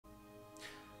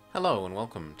Hello and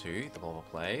welcome to the Blobber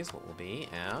Plays, what will be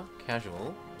our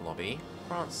casual Blobby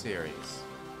France series.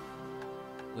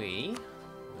 We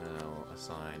will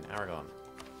assign Aragon.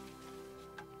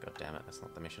 God damn it, that's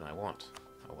not the mission I want.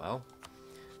 Oh well.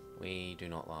 We do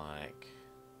not like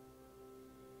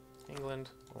England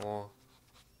or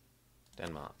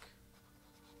Denmark.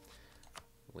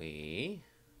 We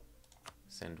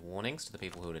send warnings to the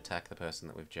people who would attack the person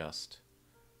that we've just...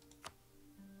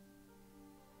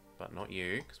 But not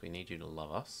you, because we need you to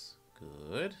love us.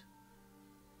 Good.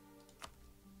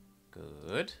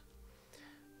 Good.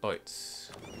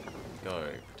 Boats. Go.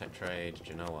 Protect trade.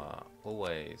 Genoa.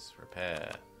 Always.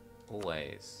 Repair.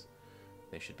 Always.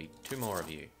 There should be 2 more of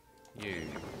you. You.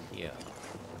 Here.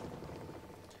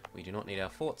 We do not need our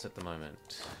forts at the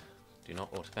moment. Do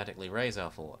not automatically raise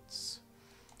our forts.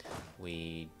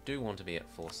 We do want to be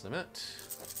at force limit.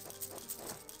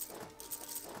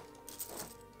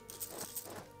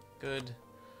 Good.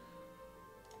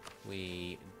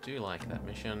 We do like that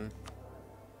mission.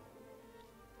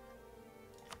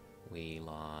 We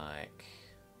like...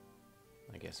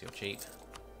 I guess you're cheap.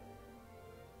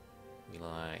 We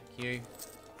like you.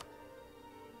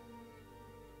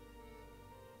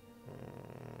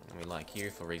 And we like you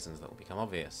for reasons that will become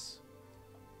obvious.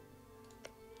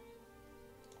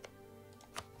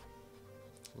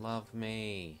 Love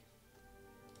me.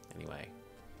 Anyway.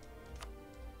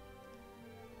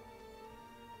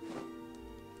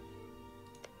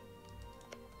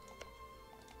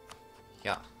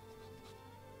 Yeah.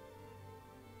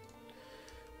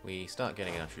 We start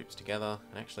getting our troops together.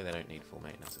 Actually, they don't need full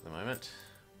maintenance at the moment.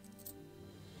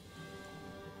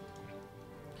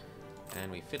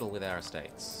 And we fiddle with our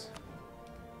estates.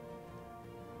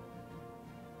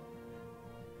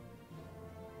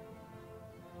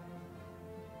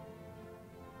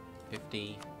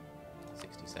 $50,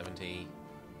 $60, $70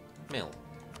 mil.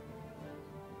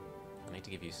 I need to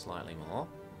give you slightly more.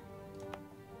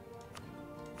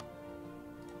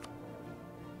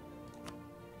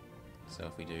 So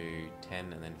if we do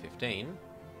 10 and then 15,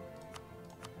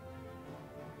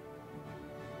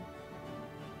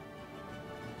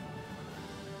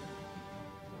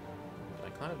 but I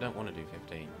kind of don't want to do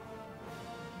 15,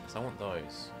 because I want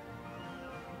those.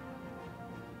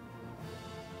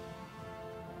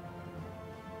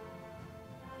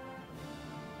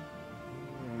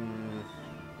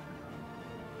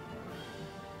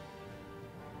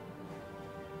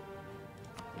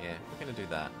 Yeah, we're going to do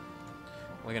that.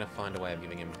 We're going to find a way of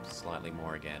giving him slightly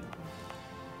more again.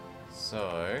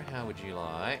 So, how would you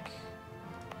like...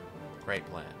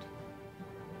 Great Land.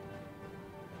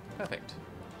 Perfect.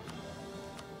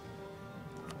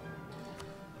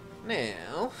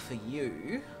 Now, for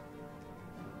you...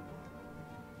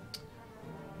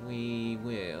 we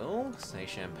will say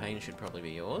Champagne should probably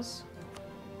be yours.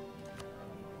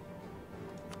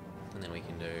 And then we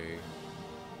can do...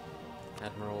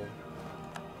 Admiral...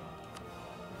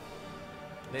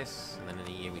 this, and then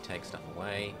in a year we take stuff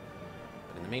away,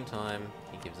 but in the meantime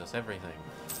he gives us everything,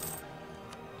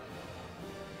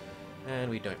 and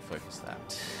we don't focus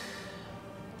that.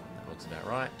 That looks about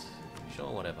right. Sure,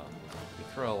 whatever. We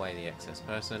throw away the excess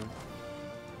person.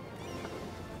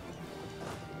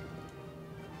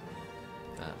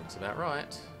 That looks about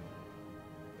right.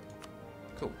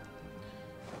 Cool.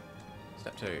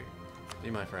 Step 2.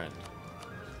 Be my friend.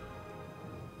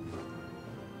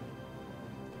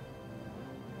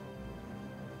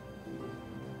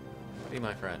 Be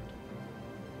my friend.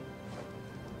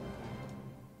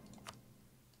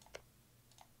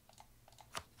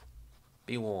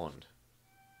 Be warned.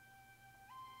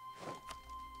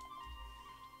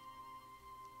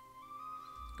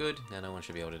 Good, now no one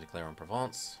should be able to declare on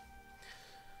Provence.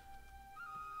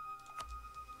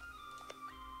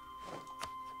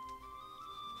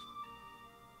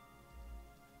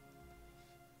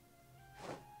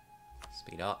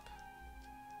 Speed up.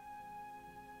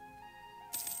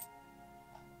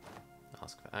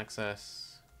 Ask for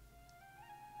access.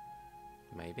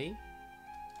 Maybe.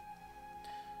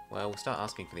 Well, we'll start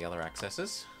asking for the other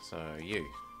accesses. So, you.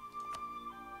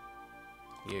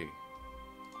 You.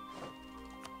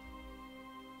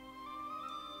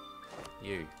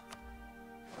 You.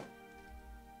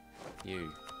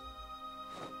 You.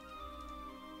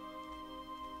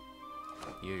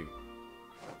 You.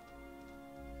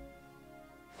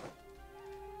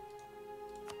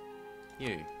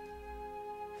 You.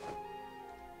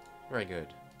 Very good.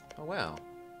 Oh wow,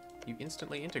 you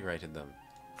instantly integrated them.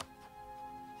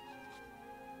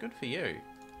 Good for you.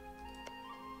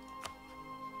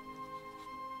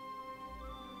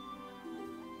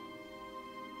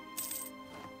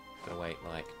 Gotta wait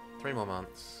like 3 more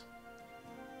months.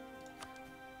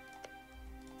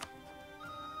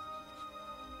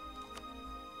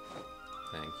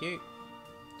 Thank you.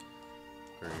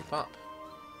 Group up.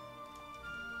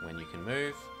 When you can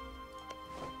move.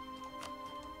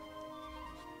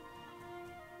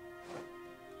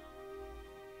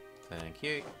 Thank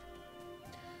you.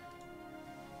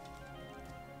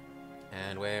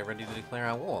 And we're ready to declare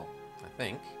our war, I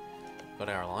think. Got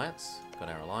our alliance. Got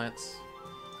our alliance.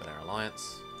 Got our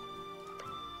alliance.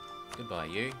 Goodbye,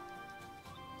 you.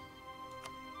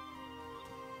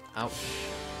 Ouch.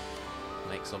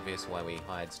 Makes obvious why we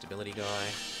hired stability guy.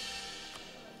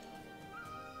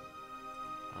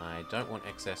 I don't want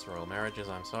excess royal marriages,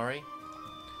 I'm sorry.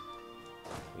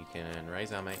 We can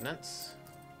raise our maintenance.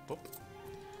 Boop.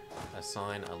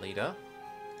 Assign a leader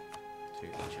to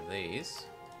each of these.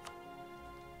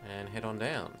 And head on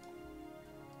down.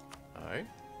 Oh?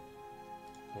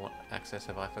 What access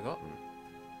have I forgotten?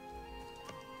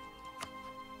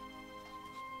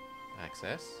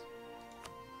 Access.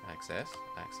 Access.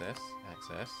 Access.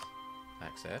 Access.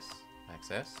 Access.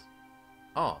 Access.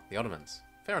 Oh, the Ottomans.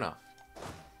 Fair enough.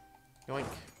 Yoink.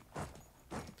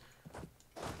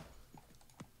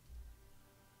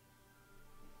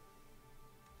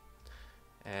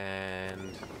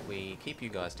 And we keep you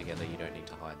guys together, you don't need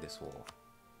to hide this war.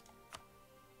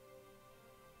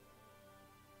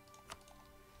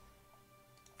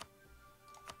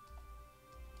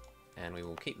 And we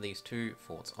will keep these two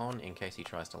forts on in case he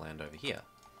tries to land over here.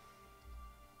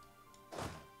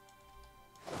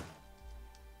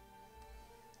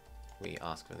 We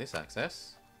ask for this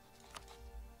access.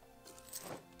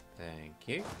 Thank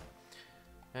you.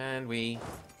 And we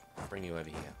bring you over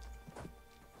here.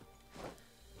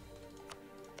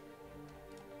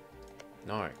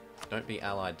 No, don't be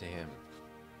allied to him.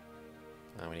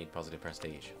 Oh, we need positive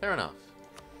prestige. Fair enough.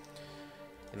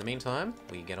 In the meantime,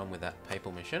 we get on with that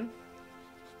papal mission.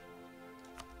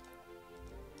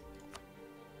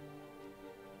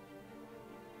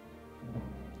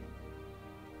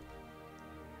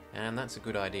 And that's a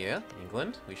good idea,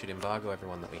 England. We should embargo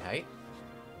everyone that we hate.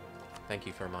 Thank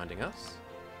you for reminding us.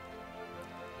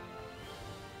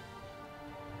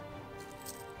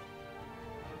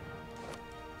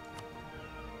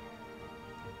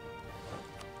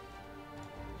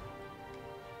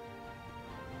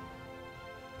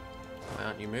 Why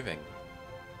aren't you moving?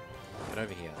 Get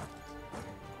over here.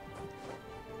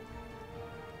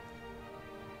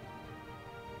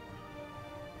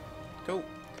 Cool.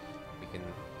 We can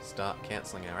start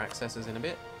cancelling our accesses in a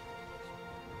bit.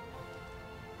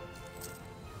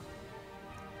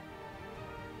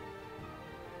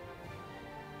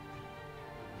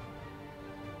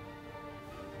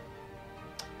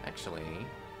 Actually,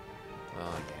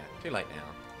 well, yeah, too late now.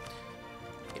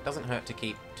 It doesn't hurt to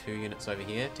keep 2 units over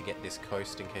here to get this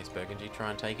coast in case Burgundy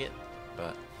try and take it,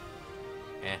 but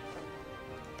eh.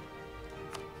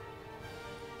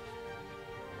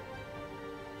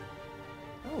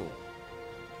 Oh.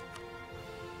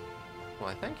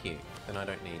 Why, thank you. Then I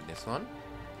don't need this one.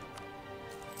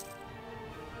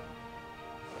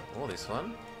 Or this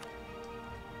one.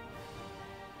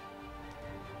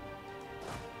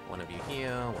 One of you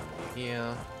here, one of you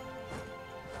here.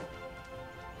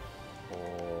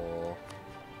 Or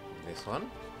this one.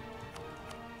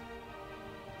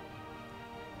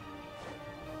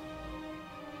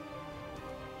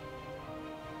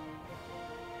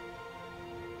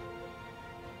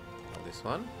 Or this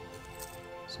one.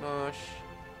 Smosh.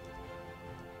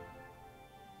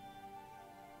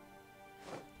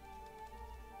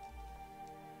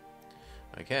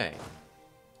 Okay.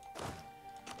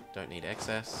 Don't need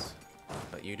excess,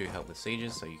 but you do help with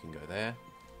sieges, so you can go there.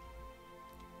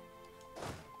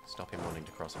 Stop him wanting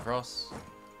to cross across.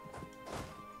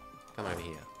 Come over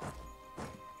here.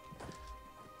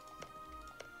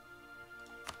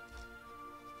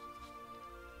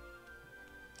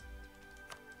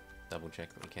 Double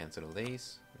check that we cancelled all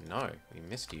these. No, we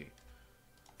missed you.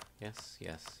 Yes,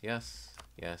 yes, yes,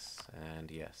 yes, and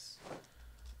yes.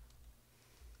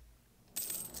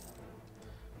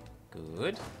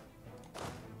 Good.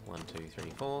 1, 2,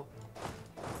 3, 4.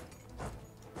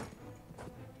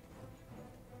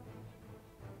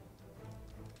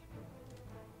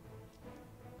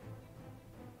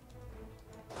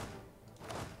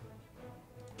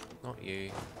 Not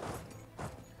you.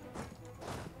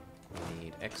 We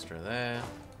need extra there.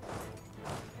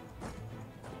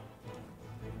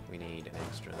 We need an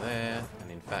extra there.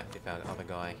 And in fact, if our other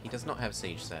guy... He does not have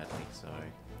siege, sadly, so...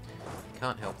 He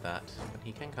can't help that, but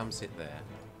he can come sit there.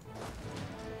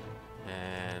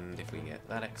 And if we get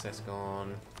that excess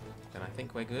gone, then I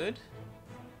think we're good.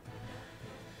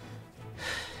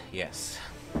 Yes.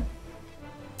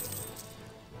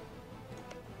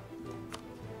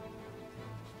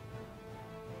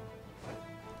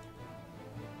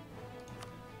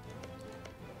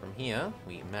 here,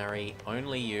 we marry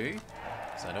only you,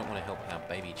 because I don't want to help our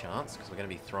baby chance, because we're going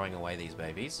to be throwing away these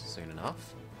babies soon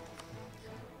enough.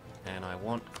 And I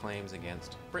want claims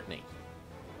against Brittany.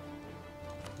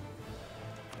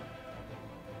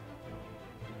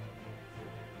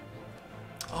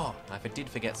 Oh, I did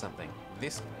forget something.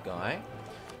 This guy,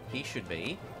 he should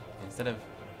be, instead of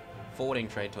forwarding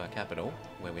trade to our capital,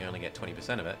 where we only get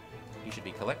 20% of it, he should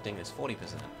be collecting this 40%.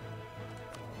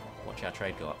 Watch our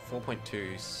trade go up.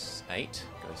 4.28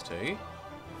 goes to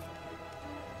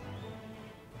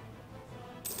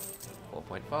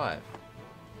 4.5.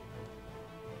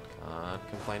 Can't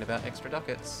complain about extra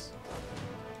ducats.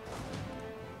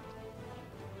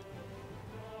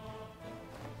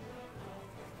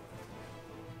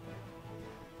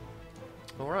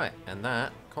 Alright, and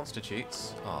that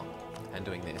constitutes, and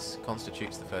doing this,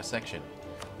 constitutes the first section.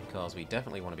 Because we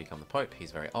definitely want to become the Pope,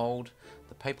 he's very old.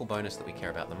 The papal bonus that we care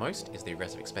about the most is the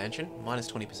aggressive expansion.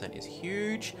 Minus 20% is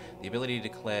huge. The ability to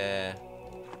declare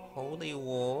holy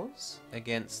wars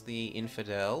against the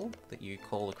infidel that you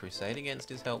call a crusade against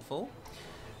is helpful.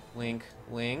 Wink,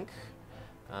 wink.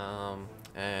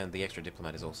 And the extra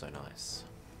diplomat is also nice.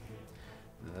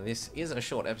 This is a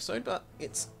short episode, but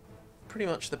it's pretty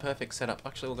much the perfect setup.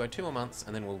 Actually, we'll go 2 more months,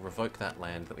 and then we'll revoke that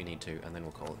land that we need to, and then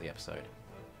we'll call it the episode.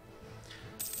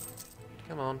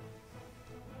 Come on.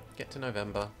 Get to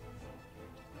November.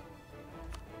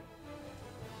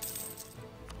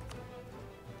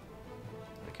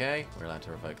 Okay, we're allowed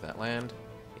to revoke that land.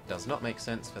 It does not make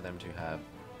sense for them to have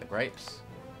the grapes.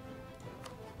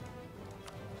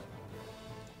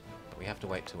 But we have to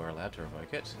wait till we're allowed to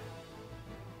revoke it.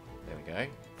 There we go.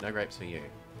 No grapes for you.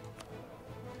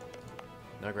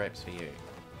 No grapes for you.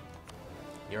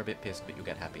 You're a bit pissed, but you'll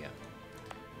get happier.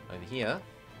 Over here,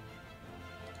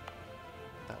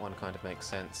 that one kind of makes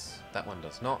sense. That one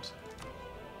does not.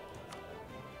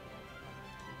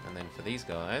 And then for these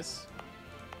guys,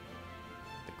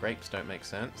 the grapes don't make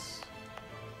sense.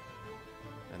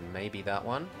 And maybe that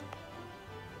one.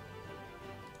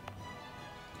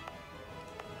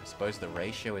 I suppose the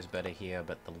ratio is better here,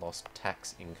 but the lost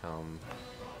tax income,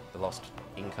 the lost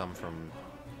income from...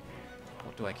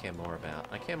 What do I care more about?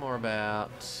 I care more about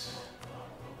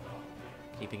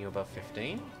keeping you above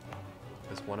 15.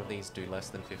 Does one of these do less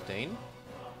than 15?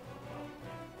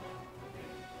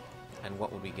 And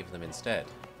what would we give them instead?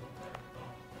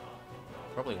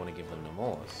 Probably want to give them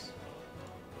Nemours.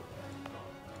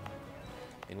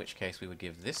 In which case we would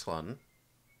give this one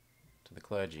to the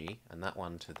clergy, and that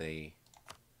one to the...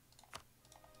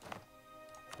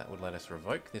 That would let us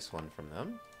revoke this one from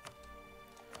them.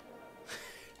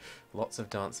 Lots of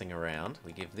dancing around.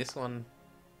 We give this one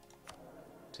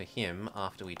to him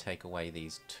after we take away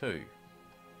these 2.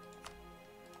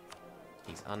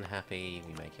 He's unhappy,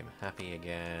 we make him happy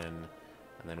again,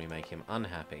 and then we make him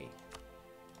unhappy.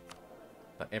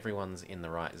 But everyone's in the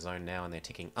right zone now and they're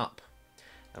ticking up.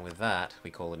 And with that,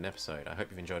 we call it an episode. I hope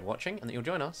you've enjoyed watching and that you'll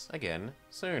join us again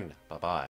soon. Bye-bye.